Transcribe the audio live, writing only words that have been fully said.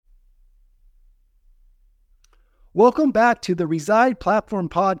Welcome back to the Reside Platform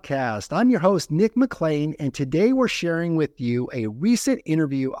Podcast. I'm your host, Nick McLean, and today we're sharing with you a recent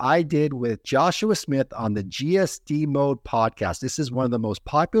interview I did with Joshua Smith on the GSD Mode podcast. This is one of the most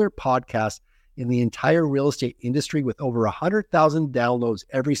popular podcasts in the entire real estate industry with over 100,000 downloads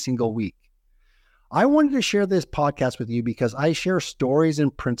every single week. I wanted to share this podcast with you because I share stories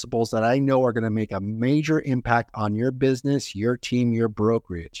and principles that I know are going to make a major impact on your business, your team, your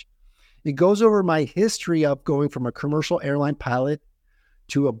brokerage. It goes over my history of going from a commercial airline pilot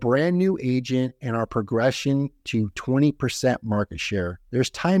to a brand new agent and our progression to 20% market share.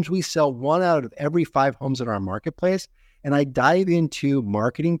 There's times we sell 1 out of every 5 homes in our marketplace, and I dive into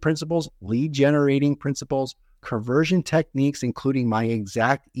marketing principles, lead generating principles, conversion techniques, including my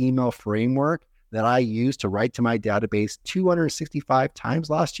exact email framework that I used to write to my database 265 times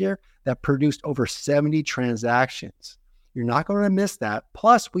last year that produced over 70 transactions. You're not going to miss that.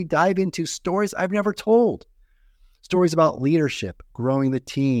 Plus, we dive into stories I've never told. Stories about leadership, growing the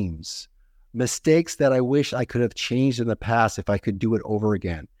teams, mistakes that I wish I could have changed in the past if I could do it over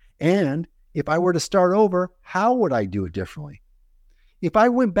again. And if I were to start over, how would I do it differently? If I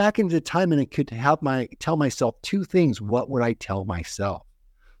went back into time and I could tell myself 2 things, what would I tell myself?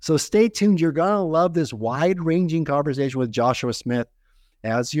 So stay tuned. You're going to love this wide-ranging conversation with Joshua Smith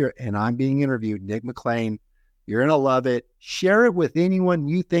and I'm being interviewed, Nick McLean. You're going to love it. Share it with anyone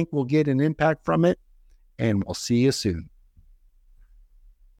you think will get an impact from it, and we'll see you soon.